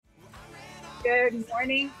Good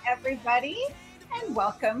morning, everybody, and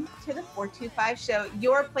welcome to the 425 Show,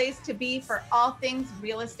 your place to be for all things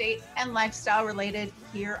real estate and lifestyle related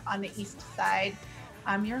here on the East Side.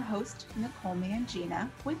 I'm your host, Nicole Mangina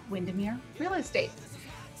with Windermere Real Estate.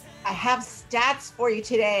 I have stats for you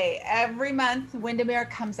today. Every month, Windermere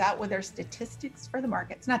comes out with their statistics for the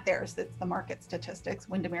market. It's not theirs, it's the market statistics.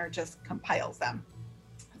 Windermere just compiles them.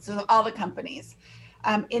 So all the companies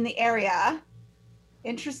in the area.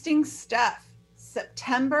 Interesting stuff.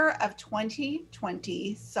 September of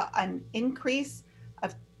 2020 saw an increase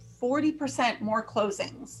of 40% more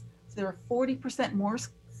closings. So there were 40% more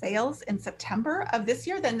sales in September of this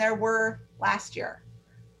year than there were last year.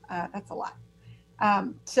 That's a lot.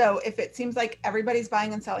 So if it seems like everybody's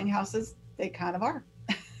buying and selling houses, they kind of are.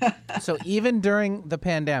 So even during the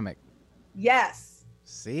pandemic? Yes.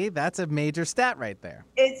 See, that's a major stat right there.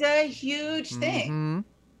 It's a huge thing.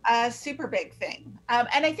 A super big thing.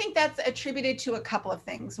 And I think that's attributed to a couple of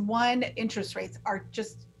things. One, interest rates are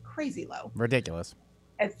just crazy low. Ridiculous.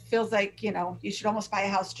 It feels like, you should almost buy a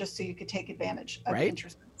house just so you could take advantage of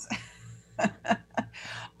interest rates.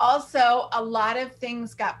 Also, a lot of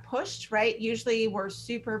things got pushed, right? Usually we're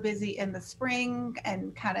super busy in the spring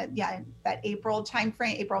and kind of, that April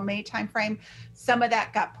timeframe, April-May timeframe. Some of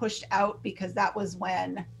that got pushed out because that was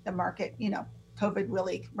when the market, COVID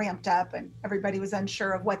really ramped up and everybody was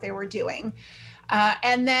unsure of what they were doing.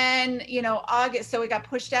 And then, August, so it got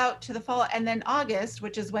pushed out to the fall. And then August,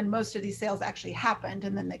 which is when most of these sales actually happened,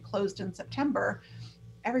 and then they closed in September,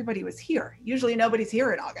 everybody was here. Usually nobody's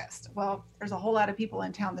here in August. Well, there's a whole lot of people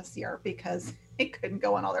in town this year because they couldn't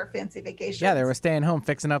go on all their fancy vacations. Yeah, they were staying home,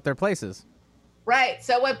 fixing up their places. Right.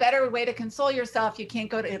 So what better way to console yourself? You can't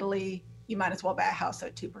go to Italy. You might as well buy a house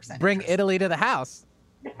at 2%. Bring Italy to the house.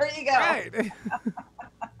 There you go. Right.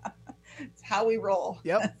 It's how we roll.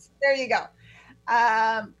 Yep. There you go.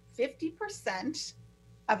 50%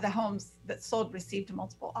 of the homes that sold received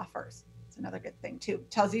multiple offers. It's another good thing too.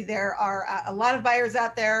 Tells you there are a lot of buyers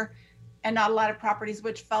out there and not a lot of properties,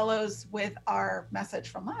 which follows with our message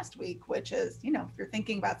from last week, which is, if you're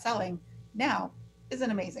thinking about selling, now is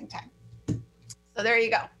an amazing time. So there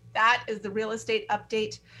you go. That is the real estate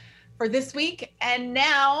update for this week. And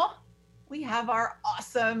now we have our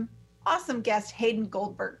awesome guest, Hayden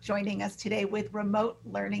Goldberg, joining us today with Remote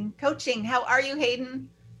Learning Coaching. How are you, Hayden?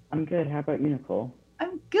 I'm good. How about you, Nicole?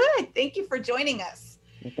 I'm good. Thank you for joining us.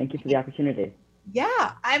 Thank you for the opportunity.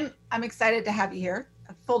 Yeah, I'm excited to have you here.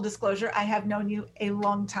 Full disclosure, I have known you a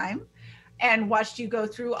long time and watched you go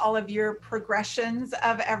through all of your progressions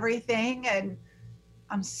of everything. And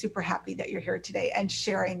I'm super happy that you're here today and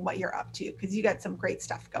sharing what you're up to because you got some great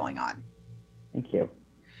stuff going on. Thank you.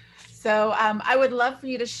 So I would love for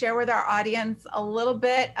you to share with our audience a little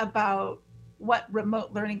bit about what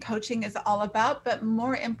remote learning coaching is all about, but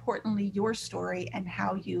more importantly, your story and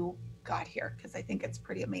how you got here, because I think it's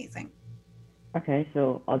pretty amazing. Okay,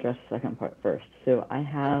 so I'll address the second part first. So I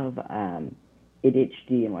have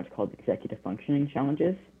ADHD and what's called executive functioning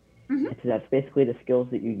challenges. And so that's basically the skills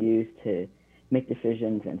that you use to make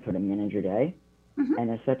decisions and sort of manage your day. And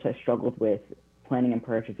as such, I struggled with planning and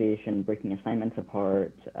prioritization, breaking assignments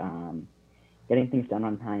apart, getting things done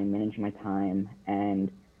on time, managing my time,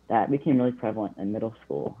 and that became really prevalent in middle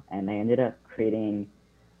school. And I ended up creating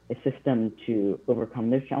a system to overcome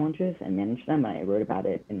those challenges and manage them. I wrote about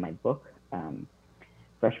it in my book,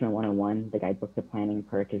 Freshman 101, the guidebook to planning,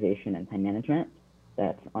 prioritization, and time management.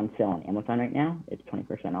 That's on sale on Amazon right now. It's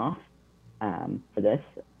 20% off for this.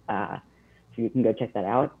 So you can go check that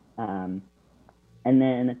out. And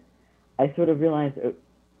then I sort of realized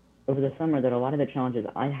over the summer that a lot of the challenges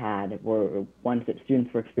I had were ones that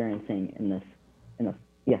students were experiencing in the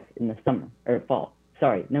summer or fall.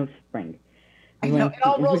 Sorry, no spring. I know, it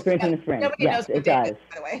all rolls together. The spring. Nobody Yes, knows it does.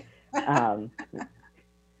 By the way.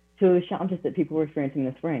 So it was challenges that people were experiencing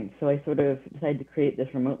in the spring. So I sort of decided to create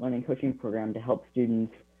this remote learning coaching program to help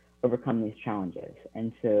students overcome these challenges.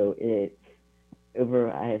 And so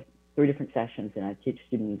I have 3 different sessions, and I teach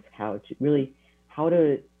students how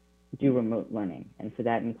to do remote learning. And so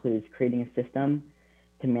that includes creating a system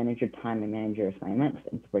to manage your time and manage your assignments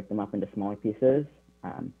and to break them up into smaller pieces,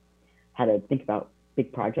 how to think about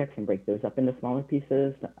big projects and break those up into smaller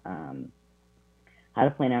pieces, how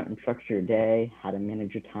to plan out and structure your day, how to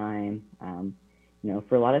manage your time.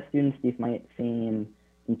 For a lot of students, these might seem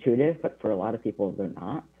intuitive, but for a lot of people, they're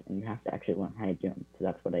not, and you have to actually learn how to do them. So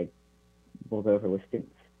that's what I will go over with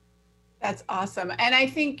students. That's awesome. And I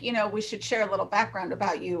think, we should share a little background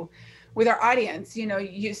about you with our audience.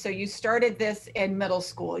 You started this in middle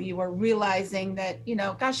school. You were realizing that,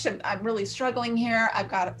 gosh, I'm really struggling here. I've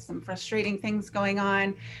got some frustrating things going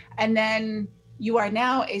on. And then You are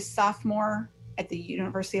now a sophomore at the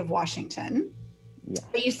University of Washington. Yes.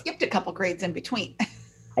 But you skipped a couple grades in between.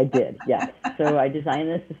 I did, yes. So I designed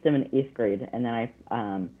this system in 8th grade, and then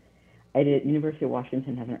I did, University of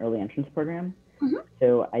Washington has an early entrance program. Mm-hmm.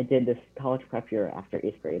 So I did this college prep year after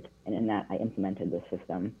 8th grade, and in that I implemented this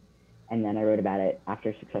system. And then I wrote about it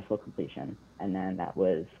after successful completion. And then that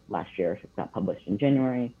was last year. So it got published in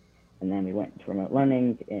January. And then we went to remote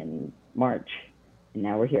learning in March. And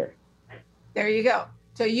now we're here. There you go.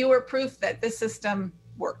 So you were proof that this system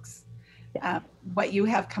works. Yeah. What you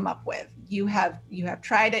have come up with. You have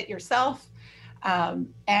tried it yourself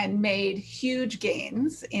and made huge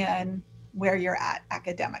gains in where you're at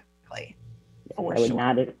academically. Yes,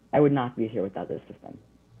 I would not be here without this system,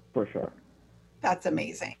 for sure. That's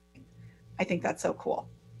amazing. I think that's so cool.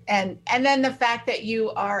 And then the fact that you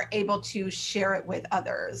are able to share it with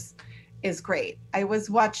others is great. I was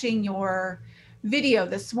watching your video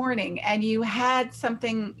this morning and you had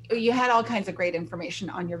all kinds of great information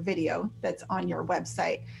on your video that's on your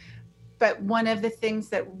website. But one of the things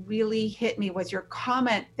that really hit me was your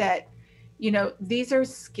comment that, these are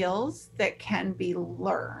skills that can be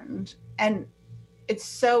learned. And it's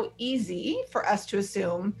so easy for us to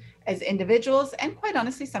assume as individuals, and quite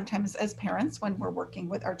honestly, sometimes as parents, when we're working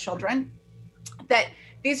with our children, that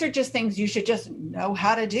these are just things you should just know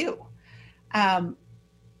how to do.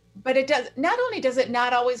 But not only does it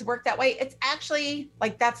not always work that way, it's actually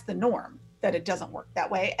like that's the norm, that it doesn't work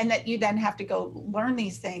that way, and that you then have to go learn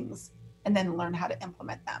these things and then learn how to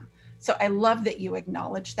implement them. So I love that you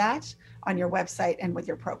acknowledge that on your website and with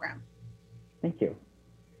your program. Thank you.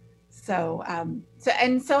 So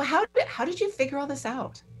how did you figure all this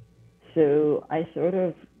out? So I sort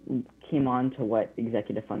of came on to what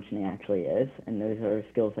executive functioning actually is, and those are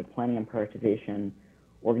skills like planning and prioritization,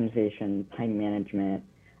 organization, time management,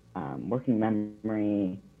 working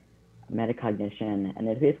memory, metacognition, and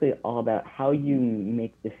it's basically all about how you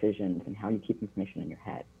make decisions and how you keep information in your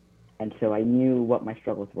head. And so I knew what my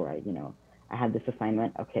struggles were. I had this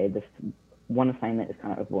assignment. Okay, this one assignment is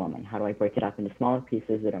kind of overwhelming. How do I break it up into smaller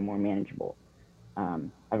pieces that are more manageable? I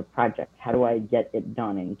have a project. How do I get it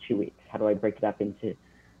done in 2 weeks? How do I break it up into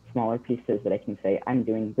smaller pieces that I can say, I'm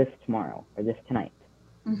doing this tomorrow or this tonight?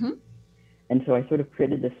 Mm-hmm. And so I sort of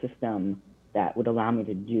created this system that would allow me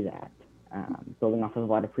to do that, building off of a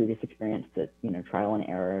lot of previous experience that, trial and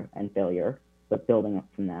error and failure, but building up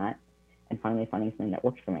from that and finally finding something that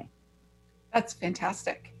works for me. That's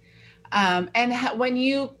fantastic. And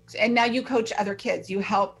now you coach other kids. You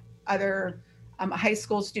help other high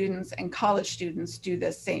school students and college students do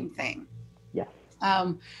the same thing. Yes.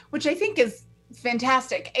 Which I think is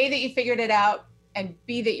fantastic. A, that you figured it out, and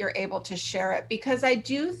B, that you're able to share it, because I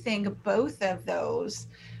do think both of those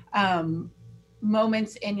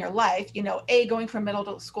moments in your life, A, going from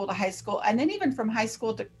middle school to high school, and then even from high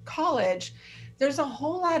school to college, there's a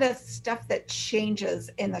whole lot of stuff that changes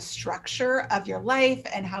in the structure of your life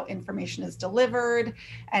and how information is delivered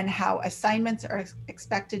and how assignments are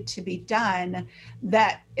expected to be done,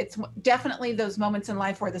 that it's definitely those moments in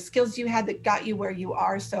life where the skills you had that got you where you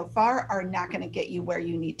are so far are not going to get you where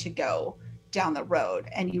you need to go down the road.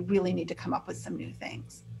 And you really need to come up with some new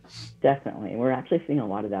things. Definitely. We're actually seeing a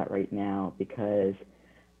lot of that right now because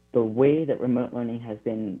the way that remote learning has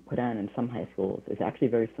been put on in some high schools is actually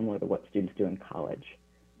very similar to what students do in college.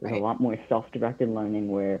 There's Right. a lot more self-directed learning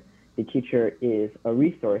where the teacher is a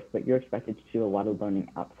resource, but you're expected to do a lot of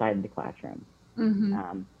learning outside the classroom. Mm-hmm.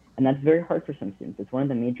 And that's very hard for some students. It's one of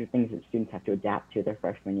the major things that students have to adapt to their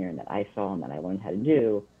freshman year and that I saw and that I learned how to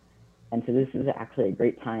do. And so this is actually a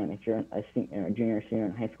great time if you're a junior or senior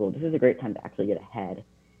in high school. This is a great time to actually get ahead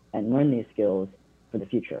and learn these skills for the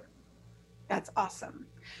future. That's awesome.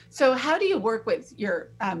 So how do you work with your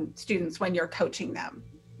students when you're coaching them?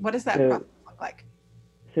 What does that process look like?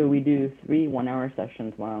 So we do 3 one-hour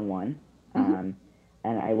sessions one-on-one. Mm-hmm.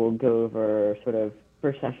 And I will go over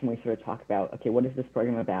first session, we sort of talk about, okay, what is this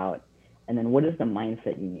program about? And then what is the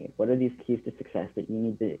mindset you need? What are these keys to success that you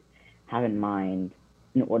need to have in mind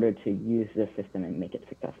in order to use this system and make it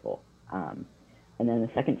successful? And then the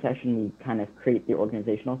second session, we kind of create the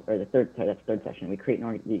third session. We create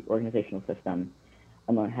the organizational system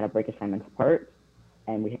and learn how to break assignments apart.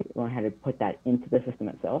 And we learn how to put that into the system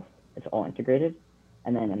itself. It's all integrated.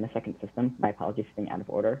 And then in the second system, my apologies for being out of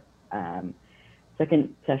order.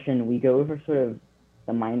 Second session, we go over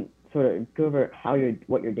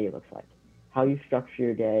what your day looks like, how you structure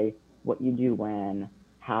your day, what you do when,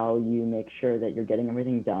 how you make sure that you're getting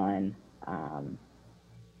everything done,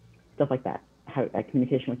 stuff like that.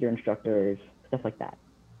 Communication with your instructors, stuff like that.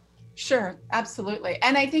 Sure, absolutely.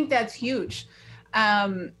 And I think that's huge.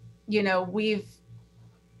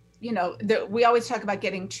 we always talk about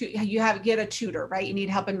get a tutor, right? You need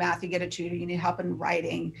help in math, you get a tutor, you need help in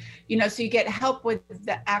writing, so you get help with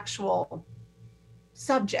the actual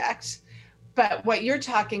subject. But what you're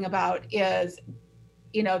talking about is,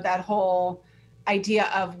 that whole idea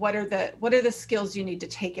of what are the skills you need to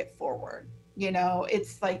take it forward.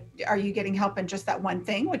 It's like, are you getting help in just that one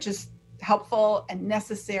thing, which is helpful and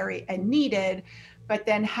necessary and needed, but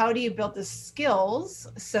then how do you build the skills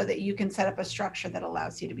so that you can set up a structure that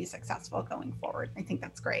allows you to be successful going forward? I think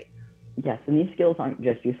that's great. Yes, and these skills aren't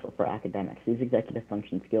just useful for academics. These executive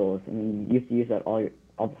function skills, I mean, you have to use that all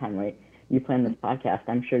the time, right? You plan this podcast,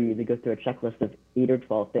 I'm sure you go through a checklist of 8 or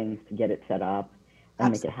 12 things to get it set up and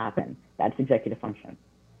Absolutely. Make it happen. That's executive function.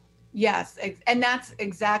 Yes, and that's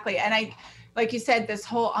exactly, and like you said, this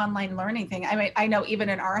whole online learning thing, I mean, I know even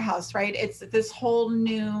in our house, right? It's this whole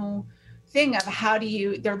new thing of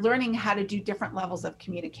they're learning how to do different levels of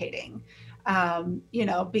communicating.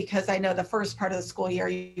 Because I know the first part of the school year,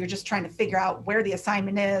 you're just trying to figure out where the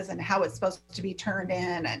assignment is and how it's supposed to be turned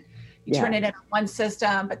in. And you turn it in on one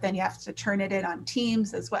system, but then you have to turn it in on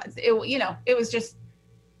Teams as well.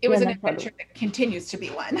 It was an adventure that continues to be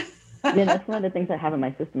one. Yeah, that's one of the things I have in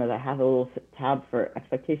my system is I have a little tab for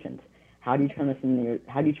expectations. How do you turn this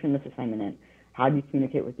assignment in? How do you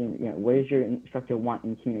communicate with what does your instructor want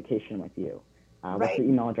in communication with you? What's your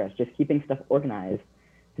email address? Just keeping stuff organized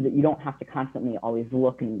so that you don't have to constantly always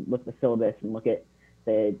look at the syllabus and look at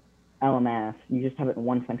the LMS. You just have it in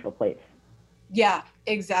one central place. Yeah,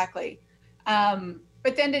 exactly.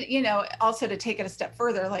 But then also to take it a step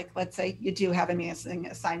further, like let's say you do have a missing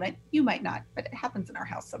assignment, you might not, but it happens in our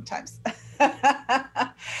house sometimes.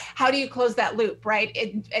 How do you close that loop, right?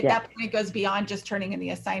 At that point, it goes beyond just turning in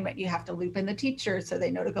the assignment. You have to loop in the teacher so they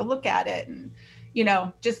know to go look at it. And,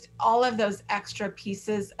 just all of those extra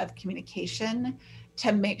pieces of communication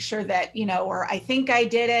to make sure that, or I think I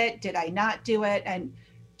did it, did I not do it? And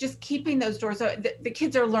just keeping those doors open. The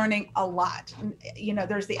kids are learning a lot.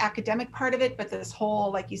 There's the academic part of it, but this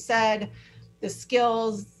whole, like you said, the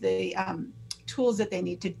skills, the tools that they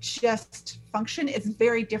need to just function is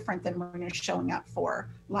very different than when you're showing up for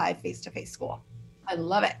live face-to-face school. I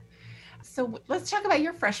love it. So let's talk about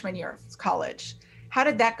your freshman year of college. How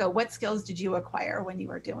did that go? What skills did you acquire when you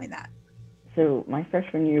were doing that? So my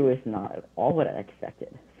freshman year was not at all what I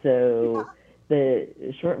expected. So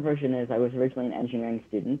the short version is I was originally an engineering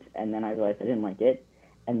student, and then I realized I didn't like it,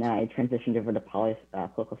 and then I transitioned over to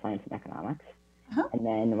political science and economics, and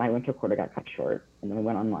then my winter quarter got cut short, and then we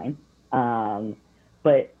went online.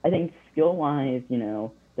 But I think skill-wise,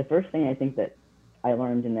 the first thing I think that I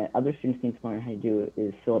learned and that other students need to learn how to do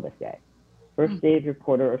is syllabus day. First day of your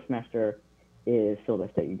quarter or semester is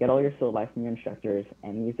syllabus day. You get all your syllabi from your instructors,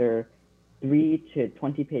 and these are 3 to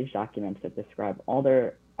 20-page documents that describe all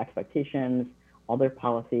their expectations, all their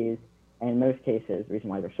policies, and in most cases, the reason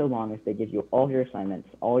why they're so long is they give you all your assignments,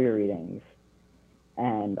 all your readings,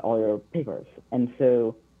 and all your papers. And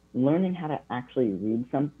so learning how to actually read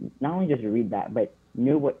not only just read that, but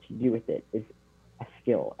know what to do with it is a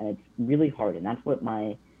skill, and it's really hard, and that's what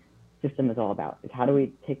my system is all about, is how do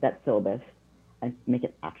we take that syllabus and make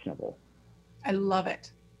it actionable. I love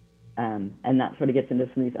it. And that sort of gets into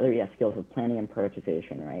some of these other skills of planning and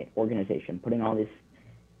prioritization, right? Organization, putting all these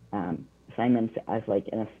assignments as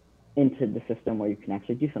into the system where you can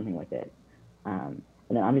actually do something with it. And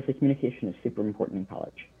then obviously communication is super important in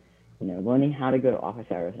college. Learning how to go to office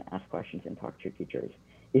hours and ask questions and talk to your teachers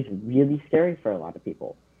is really scary for a lot of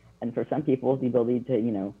people. And for some people, the ability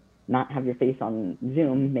to, not have your face on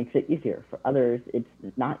Zoom makes it easier. For others,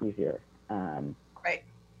 it's not easier. Right.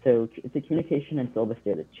 So it's the communication and syllabus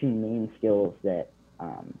day, the 2 main skills that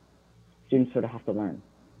students sort of have to learn.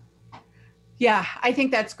 Yeah, I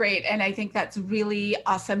think that's great. And I think that's really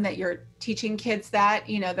awesome that you're teaching kids that,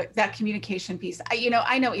 that communication piece.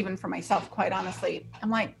 I know even for myself, quite honestly, I'm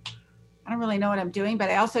like, I don't really know what I'm doing, but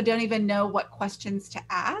I also don't even know what questions to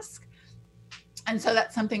ask. And so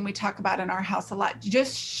that's something we talk about in our house a lot.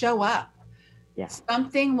 Just show up. Yeah.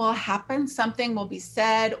 Something will happen, something will be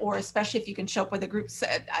said, or especially if you can show up with a group.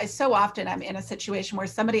 So often I'm in a situation where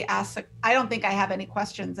somebody asks, I don't think I have any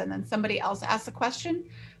questions, and then somebody else asks a question.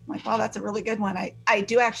 I'm like, wow, that's a really good one. I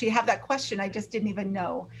do actually have that question. I just didn't even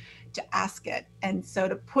know to ask it. And so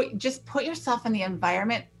to put yourself in the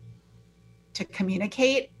environment to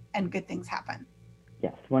communicate, and good things happen.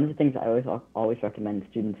 Yes, one of the things I always recommend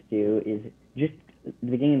students do is just the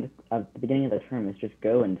beginning of the term is just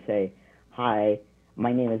go and say, hi,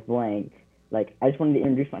 my name is blank. Like, I just wanted to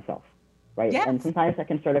introduce myself, right? Yes. And sometimes that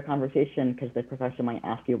can start a conversation because the professor might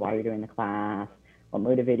ask you why you're doing the class, what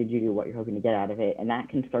motivated you, what you're hoping to get out of it, and that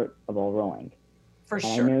can start a ball rolling. For and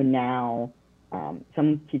sure. I know now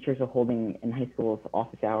Some teachers are holding in high schools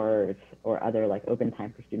office hours or other like open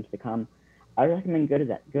time for students to come. I recommend go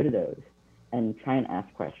to those and try and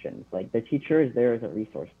ask questions. Like the teacher is there as a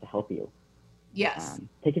resource to help you. Yes.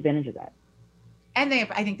 Take advantage of that. And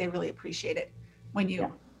I think they really appreciate it when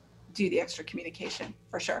you do the extra communication,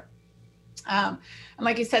 for sure. And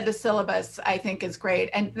like you said, the syllabus I think is great.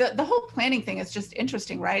 And the whole planning thing is just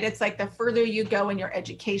interesting, right? It's like the further you go in your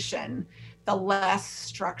education, the less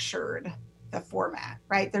structured the format,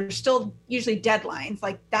 right? There's still usually deadlines,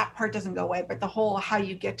 like that part doesn't go away, but the whole how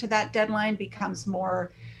you get to that deadline becomes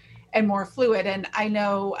more and more fluid. And I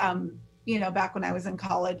know, back when I was in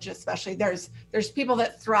college, especially, there's people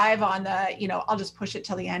that thrive on the, I'll just push it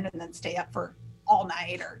till the end and then stay up for all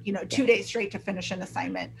night or, 2 days straight to finish an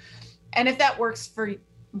assignment. And if that works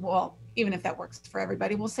even if that works for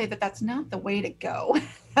everybody, we'll say that that's not the way to go.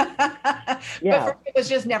 But for me, it was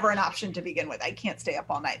just never an option to begin with. I can't stay up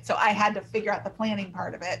all night. So I had to figure out the planning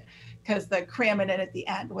part of it because the cramming it at the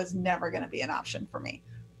end was never going to be an option for me.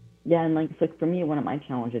 Yeah, and like for me, one of my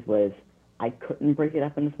challenges was I couldn't break it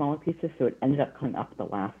up into smaller pieces, so it ended up coming up at the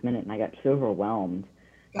last minute, and I got so overwhelmed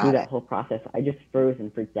through that whole process. I just froze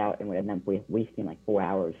and freaked out and would end up wasting like 4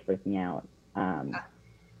 hours freaking out.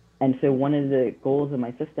 And so one of the goals of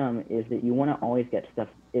my system is that you want to always get stuff,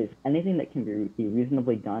 is anything that can be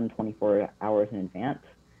reasonably done 24 hours in advance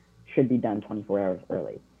should be done 24 hours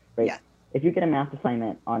early, right? Yeah. If you get a math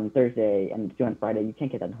assignment on Thursday and it's due on Friday, you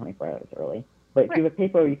can't get that done 24 hours early. But if you have a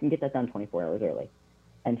paper, you can get that done 24 hours early.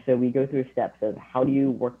 And so we go through steps of how do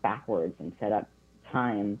you work backwards and set up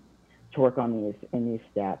time to work on these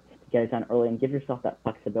steps to get it done early and give yourself that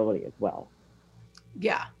flexibility as well.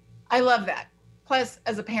 Yeah, I love that. Plus,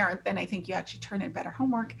 as a parent, then I think you actually turn in better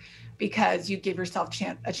homework because you give yourself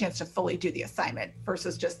a chance to fully do the assignment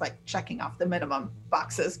versus just like checking off the minimum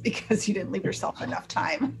boxes because you didn't leave yourself enough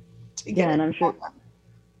time to get and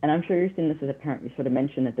I'm sure you're seeing this as a parent. You sort of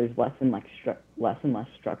mentioned that there's less and less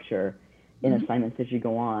structure in assignments as you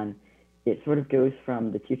go on. It sort of goes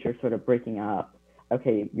from the teacher sort of breaking up,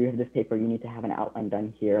 okay, you have this paper, you need to have an outline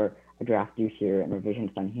done here, a draft due here, and revisions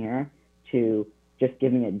done here, to just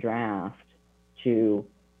giving a draft to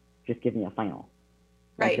just giving a final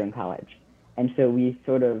once you're in college. And so we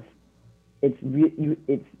sort of,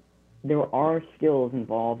 there are skills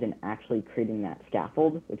involved in actually creating that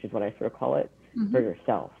scaffold, which is what I sort of call it, for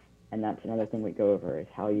yourself. And that's another thing we go over is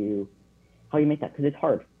how you make that, because it's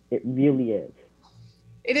hard. It really is.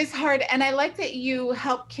 It is hard. And I like that you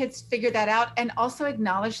help kids figure that out and also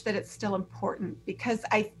acknowledge that it's still important, because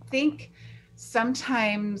I think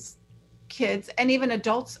sometimes kids and even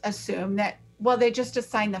adults assume that, well, they just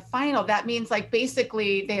assign the final. That means like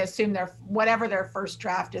basically they assume whatever their first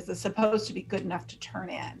draft is supposed to be good enough to turn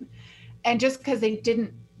in. And just because they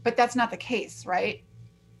didn't, but that's not the case, right?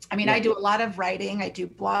 I mean, I do a lot of writing, I do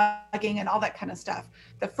blogging and all that kind of stuff.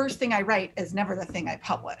 The first thing I write is never the thing I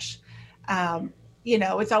publish.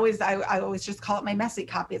 It's always, I always just call it my messy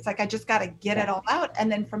copy. It's like, I just got to get it all out.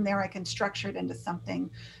 And then from there, I can structure it into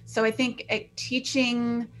something. So I think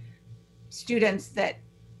teaching students that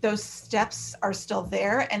those steps are still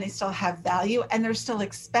there and they still have value and they're still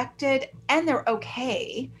expected and they're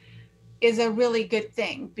okay is a really good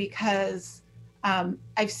thing, because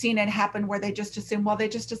I've seen it happen where they just assume, well, they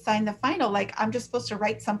just assign the final, like I'm just supposed to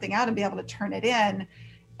write something out and be able to turn it in.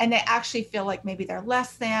 And they actually feel like maybe they're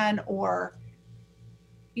less than, or,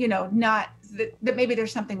 not that maybe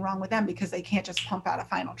there's something wrong with them because they can't just pump out a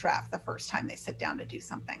final draft the first time they sit down to do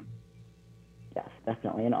something. Yes,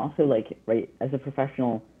 definitely. And also, like, right, as a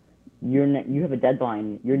professional, you have a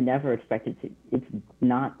deadline. You're never expected to. It's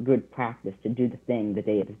not good practice to do the thing the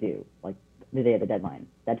day it's due, like the day of the deadline.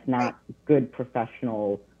 That's not good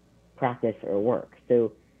professional practice or work.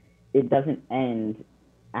 So it doesn't end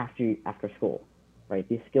after school, right?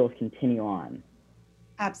 These skills continue on.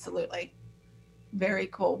 Absolutely. Very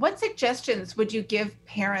cool. What suggestions would you give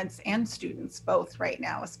parents and students both right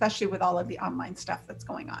now, especially with all of the online stuff that's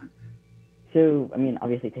going on? So, I mean,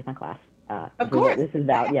 obviously take my class. Of course. This is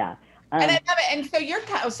about, yeah. And I love it. And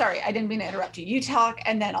so sorry, I didn't mean to interrupt you. You talk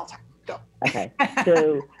and then I'll talk. Go. Okay.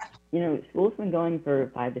 So, school's been going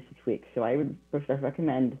for 5 to 6 weeks. So I would first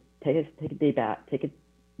recommend take a day back, take it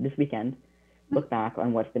this weekend, look back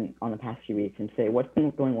on what's been on the past few weeks and say, what's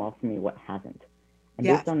been going well for me, what hasn't. And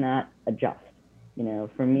based on that, adjust.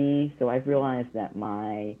 For me, so I've realized that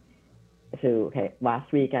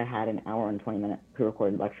last week I had an hour and 20-minute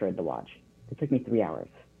pre-recorded lecture I had to watch. It took me 3 hours.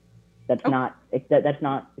 That's not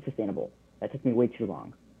sustainable. That took me way too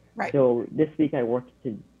long. Right. So this week I worked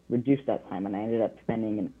to reduce that time, and I ended up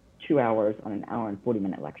spending 2 hours on an hour and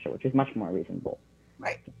 40-minute lecture, which is much more reasonable.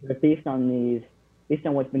 Right. But based on based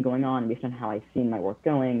on what's been going on, based on how I've seen my work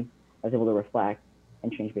going, I was able to reflect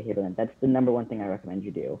and change behavior. And that's the number one thing I recommend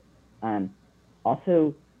you do.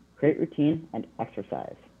 Also, create routine and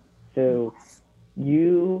exercise. So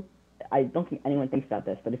I don't think anyone thinks about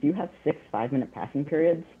this, but if you have 6 5-minute passing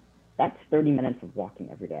periods, that's 30 minutes of walking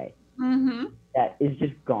every day. Mm-hmm. That is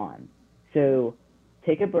just gone. So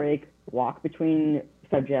take a break, walk between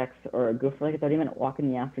subjects, or go for like a 30-minute walk in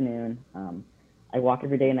the afternoon. I walk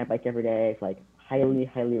every day and I bike every day. It's like highly,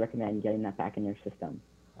 highly recommend getting that back in your system,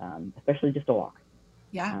 especially just a walk.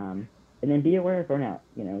 Yeah. And then be aware of burnout.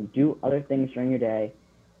 Do other things during your day.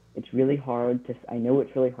 It's really hard I know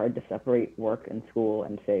it's really hard to separate work and school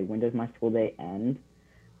and say, when does my school day end?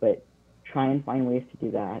 But try and find ways to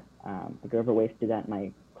do that. I go over ways to do that in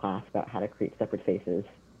my class about how to create separate spaces.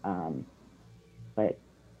 But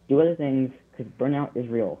do other things, because burnout is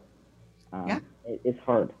real. It's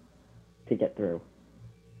hard to get through.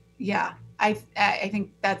 Yeah, I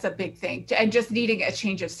think that's a big thing, and just needing a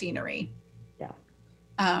change of scenery. Yeah.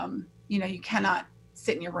 You cannot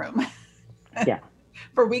sit in your room. Yeah.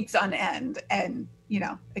 For weeks on end and,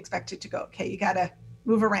 expect it to go okay. You got to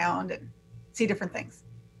move around and see different things.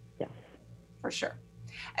 Yes. For sure.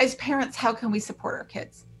 As parents, how can we support our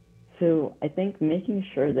kids? So I think making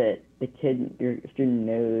sure that your student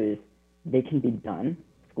knows they can be done.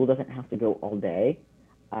 School doesn't have to go all day.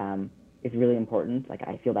 Is really important. Like,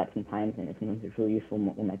 I feel that sometimes, and sometimes it's really useful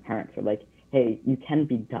when my parents are like, hey, you can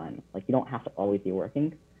be done. Like, you don't have to always be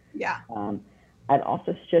working. Yeah. I'd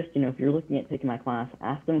also suggest, if you're looking at taking my class,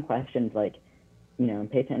 ask them questions like,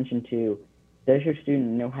 and pay attention to, does your student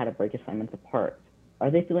know how to break assignments apart?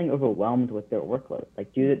 Are they feeling overwhelmed with their workload?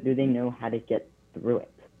 Like, do they know how to get through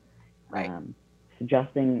it? Right.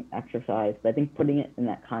 Suggesting exercise, but I think putting it in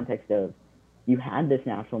that context of, you had this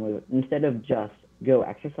natural move, instead of just go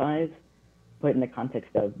exercise, put it in the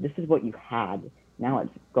context of, this is what you had, now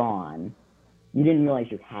it's gone. You didn't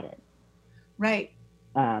realize you had it. Right.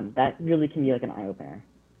 That really can be like an eye-opener.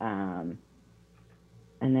 And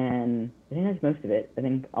then I think that's most of it. I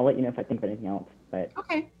think I'll let you know if I think of anything else. But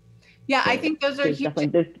okay. Yeah, I think those are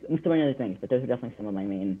huge. There's so many other things, but those are definitely some of my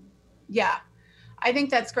main. Yeah, I think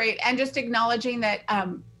that's great. And just acknowledging that,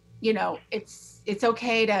 it's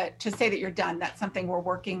okay to say that you're done. That's something we're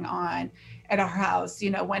working on at our house.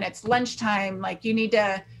 When it's lunchtime, like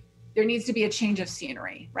there needs to be a change of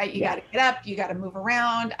scenery, right? You got to get up, you got to move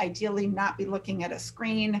around, ideally not be looking at a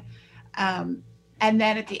screen. And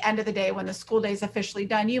then at the end of the day, when the school day is officially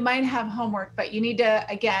done, you might have homework, but you need to,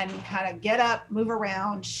 again, kind of get up, move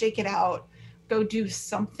around, shake it out, go do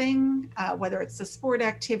something, whether it's a sport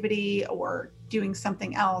activity or doing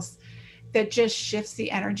something else that just shifts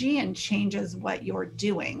the energy and changes what you're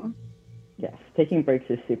doing. Yes, taking breaks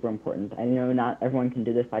is super important. I know not everyone can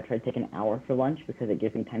do this, but I try to take an hour for lunch because it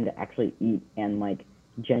gives me time to actually eat and like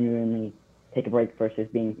genuinely take a break versus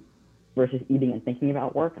eating and thinking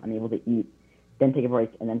about work. I'm able to eat, then take a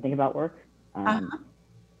break, and then think about work. And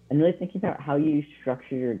really thinking about how you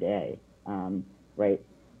structure your day, right?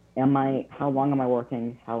 How long am I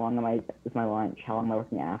working? How long is my lunch? How long am I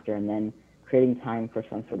working after? And then creating time for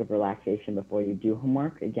some sort of relaxation before you do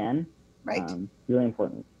homework again. Right. Really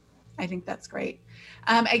important. I think that's great.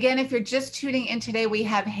 Again, if you're just tuning in today, we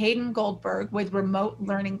have Hayden Goldberg with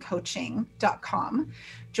remotelearningcoaching.com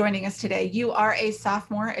joining us today. You are a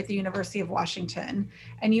sophomore at the University of Washington,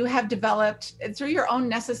 and you have developed, through your own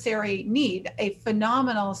necessary need, a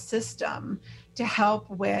phenomenal system to help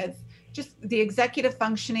with just the executive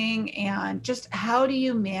functioning and just how do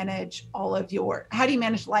you manage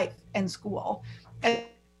life and school as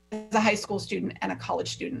a high school student and a college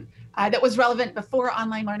student. That was relevant before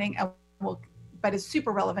online learning, but is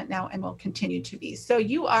super relevant now and will continue to be. So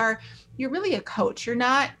you're really a coach. You're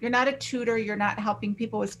not a tutor. You're not helping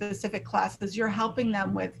people with specific classes. You're helping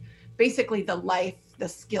them with basically the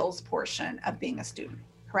skills portion of being a student,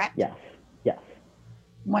 correct? Yes.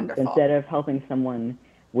 Wonderful. Instead of helping someone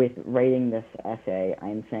with writing this essay,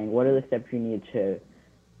 I'm saying, what are the steps you need to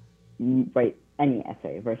write any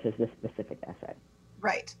essay versus this specific essay?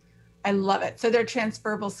 Right. I love it. So they're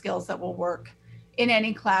transferable skills that will work in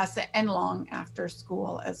any class and long after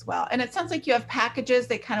school as well. And it sounds like you have packages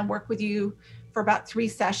that kind of work with you for about 3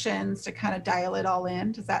 sessions to kind of dial it all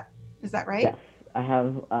in. Is that right? Yes. I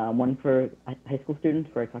have one for high school students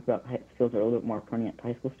where I talk about skills that are a little bit more pertinent to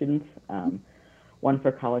high school students. One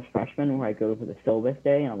for college freshmen where I go over the syllabus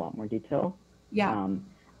day in a lot more detail. Yeah. And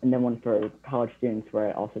then one for college students where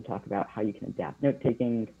I also talk about how you can adapt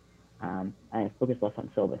note-taking. I focus less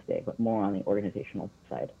on syllabus day, but more on the organizational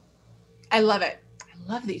side. I love it.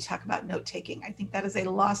 I love that you talk about note-taking. I think that is a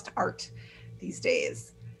lost art these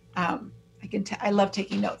days. I love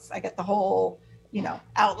taking notes. I get the whole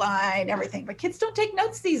outline everything. But kids don't take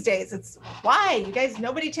notes these days. It's why, you guys,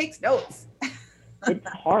 nobody takes notes. It's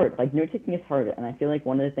hard. Like, note taking is hard. And I feel like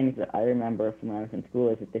one of the things that I remember from when I was in school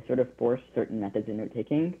is that they sort of force certain methods of note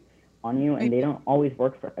taking on you, and they don't always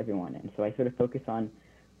work for everyone. And so I sort of focus on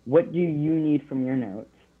what do you need from your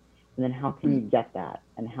notes, and then how can you get that,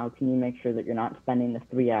 and how can you make sure that you're not spending the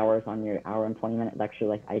 3 hours on your hour and 20-minute lecture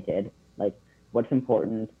like I did. Like, what's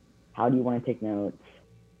important? How do you want to take notes?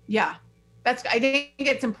 Yeah, I think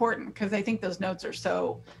it's important because I think those notes are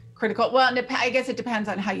so critical. Well, I guess it depends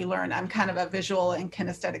on how you learn. I'm kind of a visual and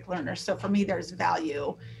kinesthetic learner. So for me, there's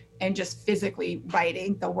value in just physically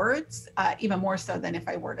writing the words, even more so than if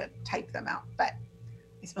I were to type them out. But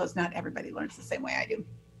I suppose not everybody learns the same way I do.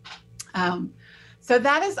 So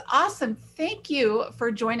that is awesome. Thank you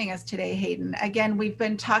for joining us today, Hayden. Again, we've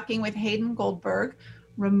been talking with Hayden Goldberg,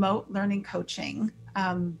 remote learning coaching.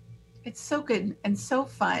 It's so good and so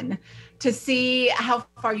fun to see how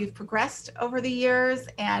far you've progressed over the years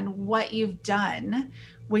and what you've done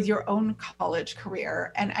with your own college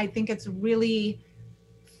career. And I think it's really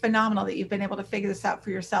phenomenal that you've been able to figure this out for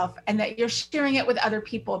yourself and that you're sharing it with other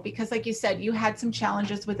people, because like you said, you had some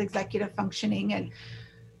challenges with executive functioning. And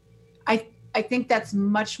I think that's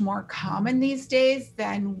much more common these days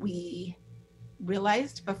than we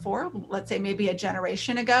realized before, let's say maybe a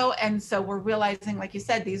generation ago. And so we're realizing, like you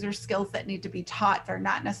said, these are skills that need to be taught. They're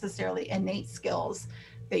not necessarily innate skills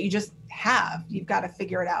that you just have. You've got to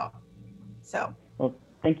figure it out. So, well,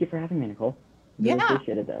 thank you for having me, Nicole. Really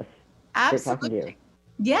appreciated this. Absolutely. Great talking to you.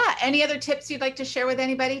 Yeah. Any other tips you'd like to share with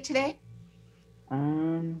anybody today?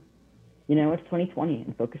 It's 2020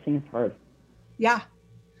 and focusing is hard. Yeah.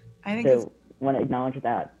 I think so. Want to acknowledge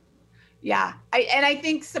that. Yeah. I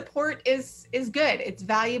think support is good. It's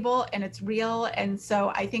valuable and it's real. And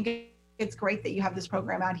so I think it's great that you have this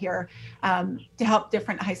program out here to help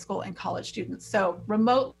different high school and college students. So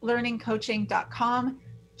remotelearningcoaching.com.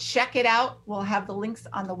 Check it out. We'll have the links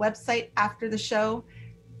on the website after the show.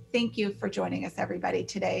 Thank you for joining us, everybody,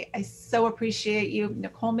 today. I so appreciate you.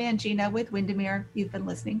 Nicole Mangina with Windermere. You've been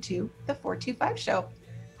listening to the 425 Show.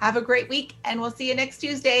 Have a great week, and we'll see you next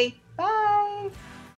Tuesday. Bye.